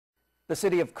The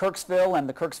city of Kirksville and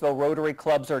the Kirksville Rotary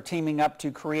Clubs are teaming up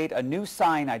to create a new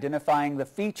sign identifying the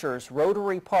features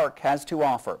Rotary Park has to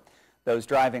offer. Those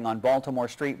driving on Baltimore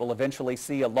Street will eventually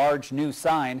see a large new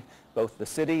sign. Both the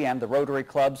city and the Rotary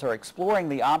Clubs are exploring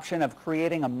the option of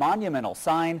creating a monumental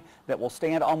sign that will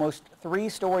stand almost 3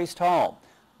 stories tall.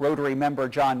 Rotary member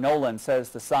John Nolan says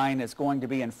the sign is going to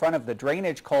be in front of the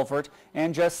drainage culvert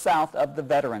and just south of the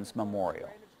Veterans Memorial.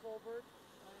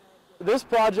 This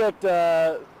project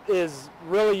is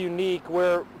really unique.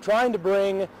 We're trying to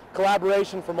bring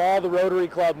collaboration from all the Rotary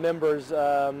Club members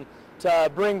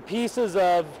to bring pieces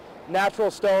of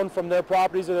natural stone from their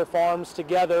properties or their farms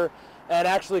together and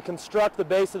actually construct the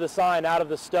base of the sign out of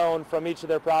the stone from each of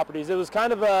their properties. It was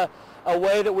kind of a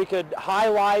way that we could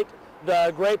highlight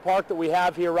the great park that we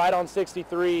have here right on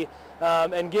 63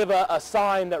 and give a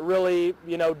sign that really,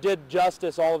 did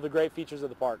justice all of the great features of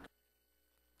the park.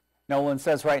 Nolan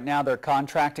says right now they're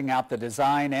contracting out the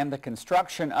design and the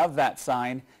construction of that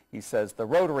sign. He says the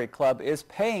Rotary Club is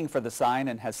paying for the sign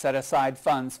and has set aside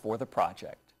funds for the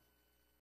project.